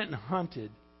and hunted.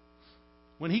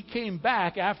 When he came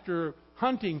back after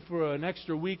hunting for an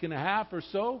extra week and a half or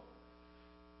so,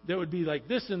 there would be like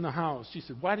this in the house. She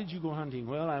said, why did you go hunting?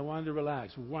 Well, I wanted to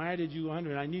relax. Why did you go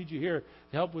hunting? I need you here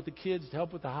to help with the kids, to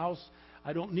help with the house.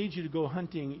 I don't need you to go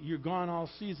hunting. You're gone all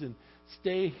season.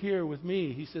 Stay here with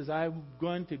me. He says, I'm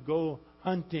going to go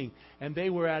hunting. And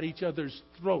they were at each other's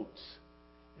throats.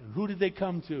 And who did they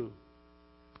come to?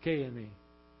 Kay and me.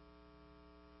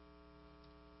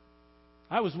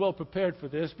 I was well prepared for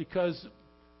this because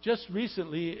just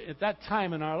recently, at that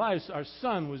time in our lives, our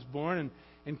son was born,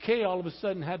 and Kay all of a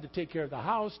sudden had to take care of the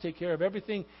house, take care of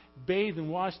everything, bathe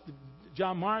and wash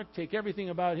John Mark, take everything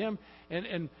about him.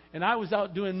 And I was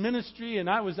out doing ministry, and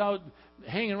I was out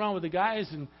hanging around with the guys,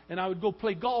 and I would go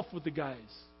play golf with the guys.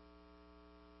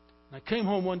 And I came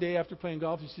home one day after playing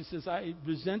golf, and she says, I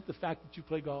resent the fact that you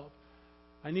play golf.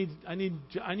 I need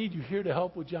you here to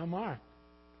help with John Mark.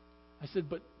 I said,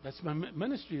 but that's my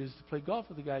ministry, is to play golf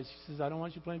with the guys. She says, I don't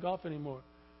want you playing golf anymore.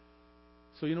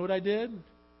 So you know what I did?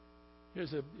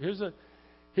 Here's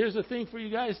a thing for you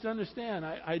guys to understand.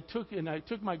 I took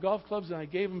my golf clubs and I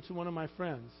gave them to one of my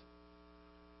friends.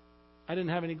 I didn't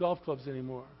have any golf clubs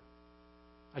anymore.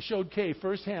 I showed Kay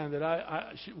firsthand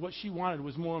that what she wanted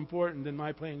was more important than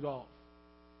my playing golf.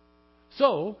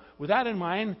 So, with that in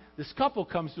mind, this couple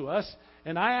comes to us,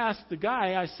 and I ask the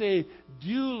guy, I say, do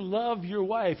you love your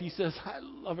wife? He says, I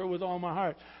love her with all my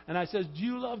heart. And I says, do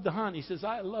you love to hunt? He says,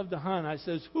 I love to hunt. I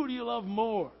says, who do you love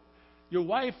more? Your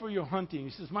wife or your hunting?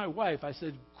 He says, my wife. I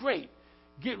said, great.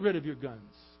 Get rid of your guns.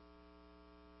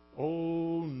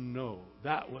 Oh, no.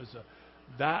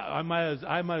 I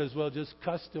might as well just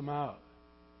cussed him out.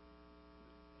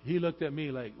 He looked at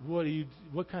me like,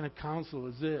 what kind of counsel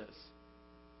is this?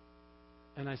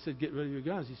 And I said, get rid of your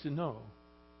guns. He said, no.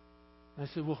 I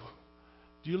said, well,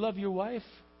 do you love your wife?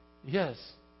 Yes.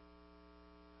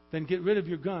 Then get rid of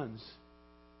your guns.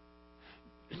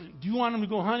 Do you want him to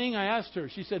go hunting? I asked her.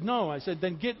 She said, no. I said,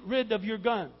 then get rid of your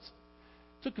guns.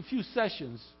 Took a few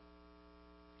sessions.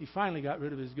 He finally got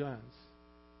rid of his guns.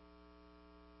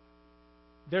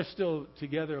 They're still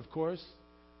together, of course.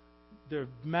 They're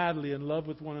madly in love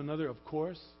with one another, of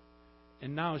course.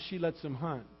 And now she lets him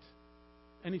hunt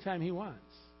anytime he wants.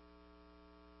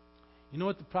 You know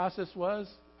what the process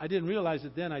was? I didn't realize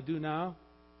it then. I do now.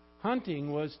 Hunting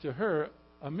was to her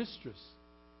a mistress.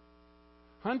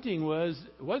 Hunting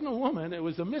wasn't a woman. It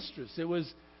was a mistress. It was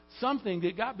something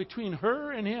that got between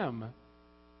her and him.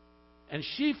 And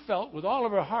she felt with all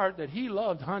of her heart that he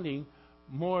loved hunting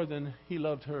more than he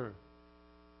loved her.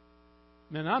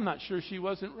 Man, I'm not sure she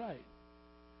wasn't right.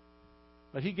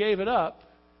 But he gave it up.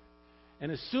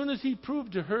 And as soon as he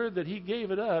proved to her that he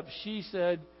gave it up, she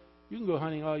said, you can go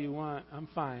hunting all you want. I'm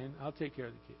fine. I'll take care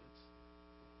of the kids.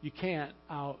 You can't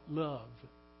outlove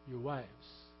your wives.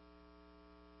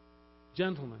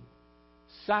 Gentlemen,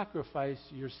 sacrifice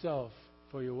yourself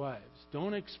for your wives.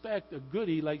 Don't expect a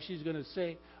goodie like she's going to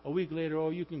say a week later, oh,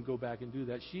 you can go back and do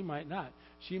that. She might not.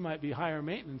 She might be higher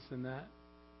maintenance than that.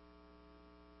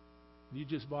 You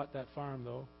just bought that farm,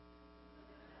 though.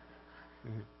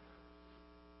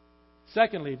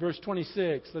 Secondly, verse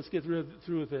 26. Let's get through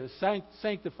with this.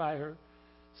 Sanctify her.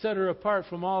 Set her apart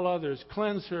from all others.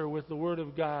 Cleanse her with the Word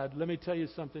of God. Let me tell you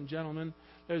something, gentlemen.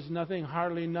 There's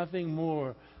hardly nothing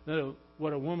more than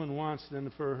what a woman wants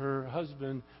than for her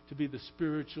husband to be the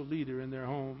spiritual leader in their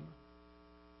home.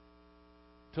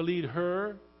 To lead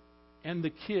her and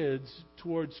the kids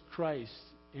towards Christ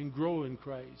and grow in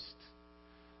Christ.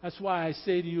 That's why I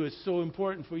say to you, it's so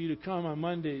important for you to come on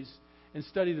Mondays and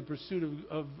study the pursuit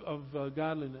of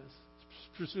godliness,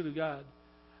 pursuit of God.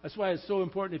 That's why it's so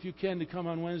important, if you can, to come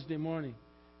on Wednesday morning.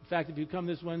 In fact, if you come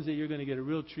this Wednesday, you're going to get a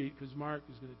real treat because Mark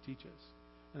is going to teach us.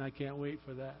 And I can't wait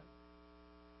for that.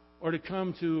 Or to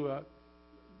come to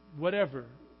whatever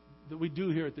that we do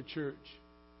here at the church.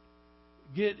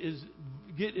 Get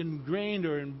ingrained,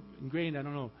 I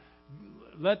don't know.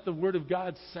 Let the Word of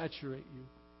God saturate you.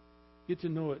 Get to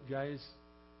know it, guys.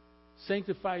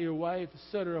 Sanctify your wife.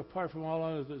 Set her apart from all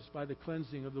others by the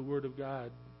cleansing of the Word of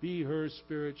God. Be her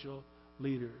spiritual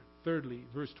leader. Thirdly,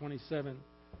 verse 27.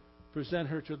 Present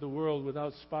her to the world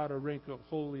without spot or wrinkle,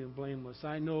 holy and blameless.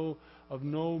 I know of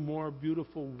no more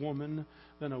beautiful woman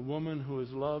than a woman who is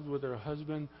loved with her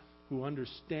husband, who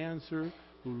understands her,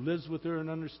 who lives with her in an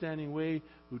understanding way,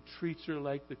 who treats her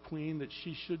like the queen that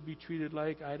she should be treated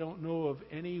like. I don't know of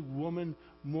any woman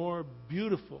more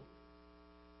beautiful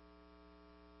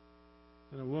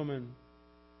than a woman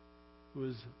who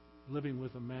is living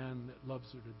with a man that loves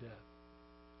her to death.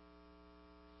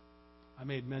 I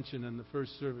made mention in the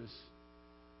first service,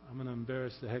 I'm going to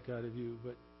embarrass the heck out of you,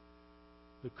 but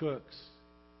the cooks,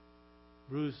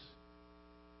 Bruce,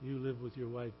 you live with your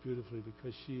wife beautifully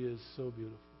because she is so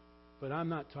beautiful. But I'm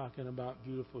not talking about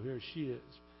beautiful here. She is.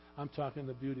 I'm talking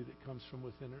the beauty that comes from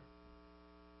within her.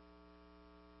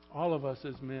 All of us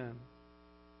as men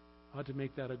ought to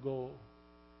make that a goal.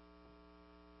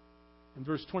 And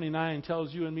verse 29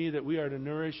 tells you and me that we are to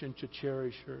nourish and to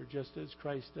cherish her, just as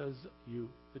Christ does you,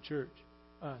 the church,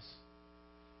 us.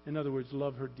 In other words,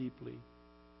 love her deeply.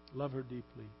 Love her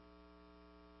deeply.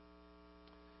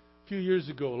 A few years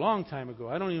ago, a long time ago,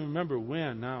 I don't even remember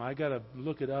when now, I got to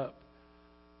look it up.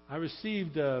 I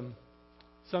received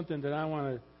something that I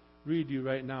want to read to you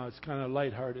right now. It's kind of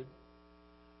lighthearted.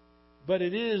 But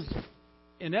it is,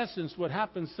 in essence, what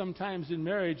happens sometimes in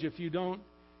marriage if you don't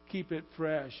keep it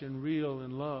fresh and real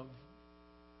and love.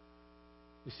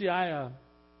 You see, I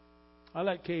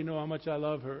let Kay know how much I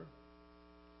love her.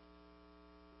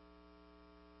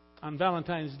 On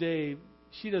Valentine's Day,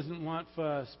 she doesn't want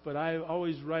fuss, but I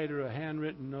always write her a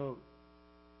handwritten note.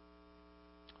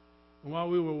 And while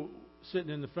we were sitting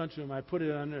in the front room, I put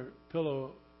it on her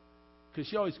pillow because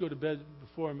she always go to bed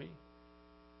before me.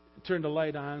 I turned the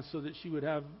light on so that she would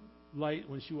have light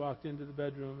when she walked into the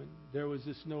bedroom, and there was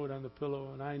this note on the pillow,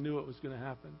 and I knew it was going to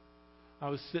happen. I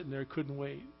was sitting there, couldn't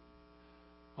wait.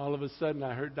 All of a sudden,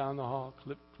 I heard down the hall,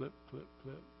 clip, clip, clip,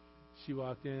 clip. She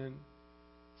walked in,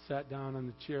 sat down on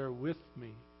the chair with me,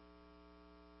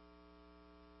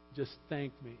 just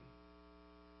thanked me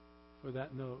for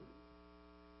that note.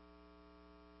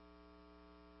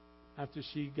 After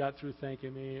she got through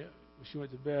thanking me, she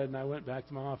went to bed, and I went back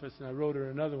to my office, and I wrote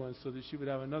her another one so that she would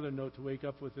have another note to wake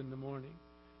up with in the morning.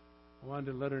 I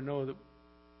wanted to let her know that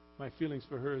my feelings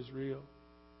for her is real.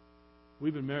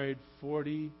 We've been married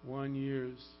 41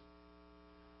 years.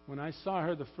 When I saw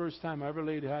her the first time I ever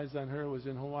laid eyes on her was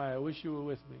in Hawaii. I wish you were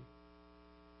with me.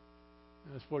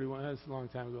 That was 41. That's a long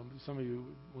time ago. Some of you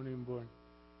weren't even born.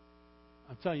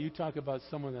 I'm telling you, you talk about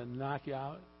someone that knock you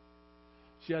out.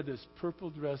 She had this purple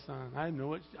dress on.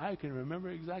 I can remember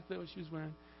exactly what she was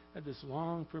wearing. Had this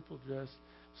long purple dress,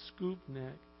 scooped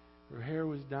neck. Her hair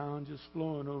was down, just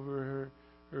flowing over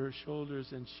her shoulders,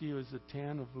 and she was the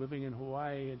tan of living in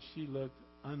Hawaii, and she looked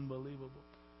unbelievable.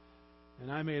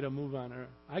 And I made a move on her.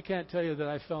 I can't tell you that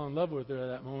I fell in love with her at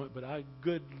that moment, but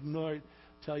good Lord,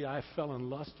 tell you I fell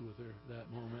in lust with her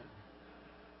that moment.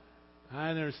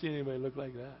 I never seen anybody look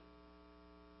like that.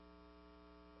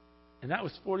 And that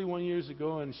was 41 years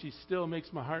ago, and she still makes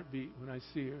my heart beat when I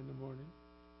see her in the morning.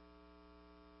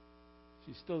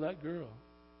 She's still that girl.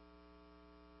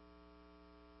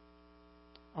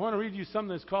 I want to read you something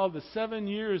that's called The 7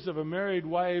 Years of a Married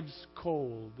Wife's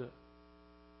Cold.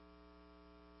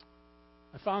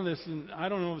 I found this, and I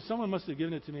don't know, someone must have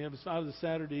given it to me. It was out of the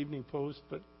Saturday Evening Post.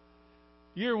 But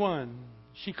year 1,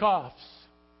 she coughs.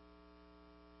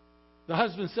 The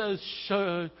husband says,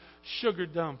 sugar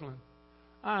dumpling.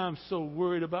 I'm so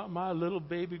worried about my little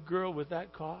baby girl with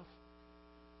that cough.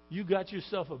 You got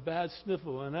yourself a bad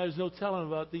sniffle, and there's no telling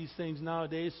about these things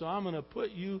nowadays, so I'm going to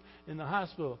put you in the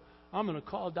hospital. I'm going to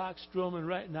call Doc Stroman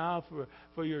right now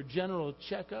for your general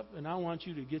checkup, and I want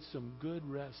you to get some good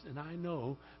rest. And I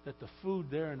know that the food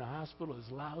there in the hospital is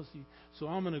lousy, so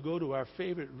I'm going to go to our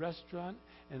favorite restaurant,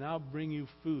 and I'll bring you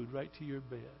food right to your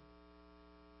bed.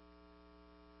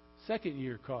 Second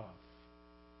year cough.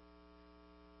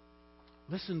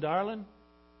 Listen, darling,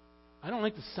 I don't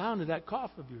like the sound of that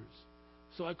cough of yours.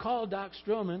 So I called Doc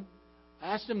Stroman,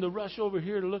 asked him to rush over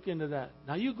here to look into that.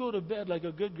 Now you go to bed like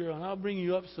a good girl, and I'll bring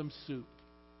you up some soup.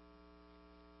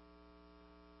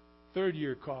 Third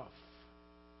year cough.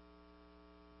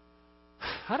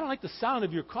 I don't like the sound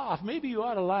of your cough. Maybe you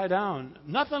ought to lie down.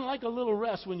 Nothing like a little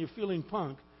rest when you're feeling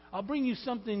punk. I'll bring you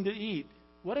something to eat.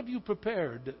 What have you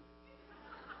prepared?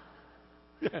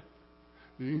 Yeah.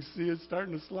 You can see it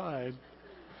starting to slide.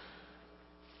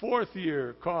 Fourth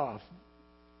year cough.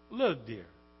 Look, dear,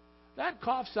 that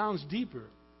cough sounds deeper.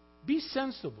 Be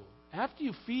sensible. After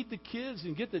you feed the kids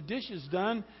and get the dishes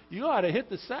done, you ought to hit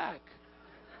the sack.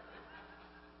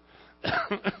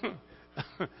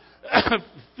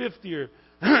 Fifth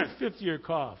year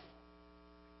cough.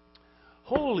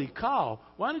 Holy cow,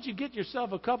 why don't you get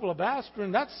yourself a couple of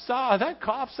aspirin? That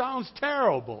cough sounds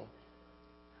terrible.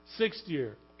 Sixth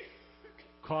year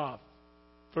cough.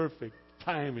 Perfect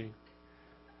timing.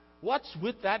 What's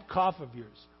with that cough of yours?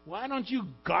 Why don't you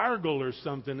gargle or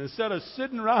something instead of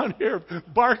sitting around here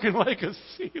barking like a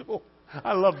seal?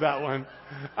 I love that one.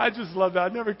 I just love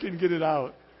that. I never can get it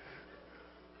out.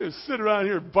 Just sit around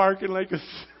here barking like a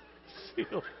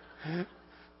seal.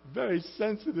 Very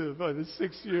sensitive. Oh, the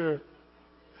 6th year.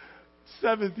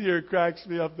 7th year cracks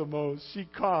me up the most. She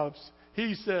coughs.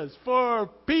 He says, "For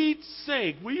Pete's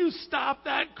sake, will you stop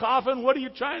that coughing? What are you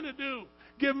trying to do?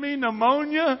 Give me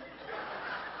pneumonia?"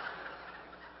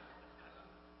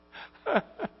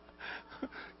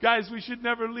 Guys, we should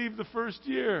never leave the first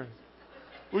year.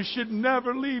 We should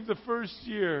never leave the first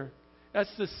year. That's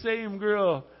the same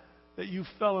girl that you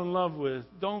fell in love with.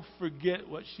 Don't forget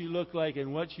what she looked like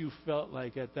and what you felt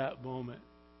like at that moment.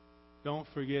 Don't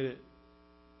forget it.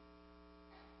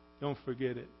 Don't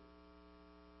forget it.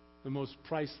 The most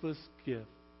priceless gift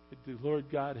that the Lord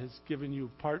God has given you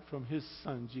apart from His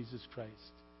Son, Jesus Christ,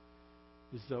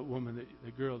 is the woman,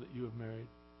 the girl that you have married.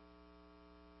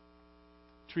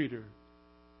 Treat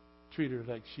her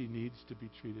like she needs to be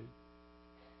treated.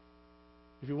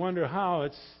 If you wonder how,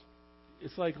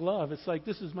 it's like love. It's like,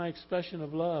 this is my expression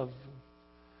of love.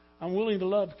 I'm willing to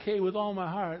love Kay with all my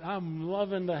heart. I'm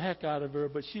loving the heck out of her,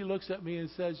 but she looks at me and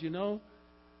says,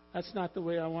 that's not the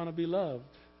way I want to be loved.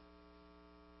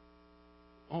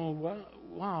 Oh,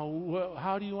 wow.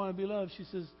 How do you want to be loved? She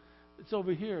says, it's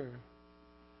over here.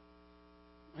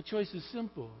 My choice is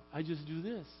simple. I just do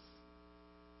this,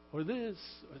 or this,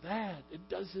 or that. It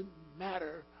doesn't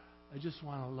matter. I just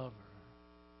want to love her.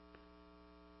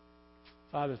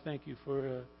 Father, thank you for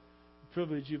the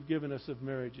privilege you've given us of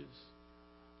marriages.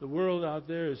 The world out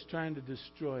there is trying to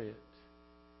destroy it.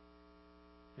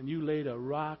 And you laid a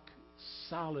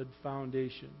rock-solid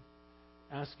foundation,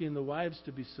 asking the wives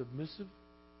to be submissive.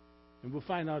 And we'll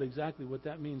find out exactly what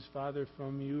that means, Father,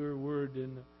 from your word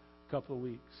in a couple of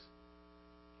weeks.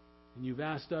 And you've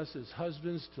asked us as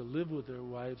husbands to live with their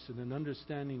wives in an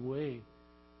understanding way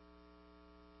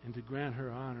and to grant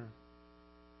her honor.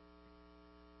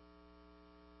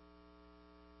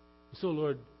 So,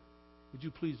 Lord, would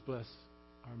you please bless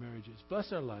our marriages,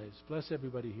 bless our lives, bless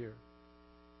everybody here.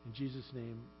 In Jesus'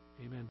 name, amen.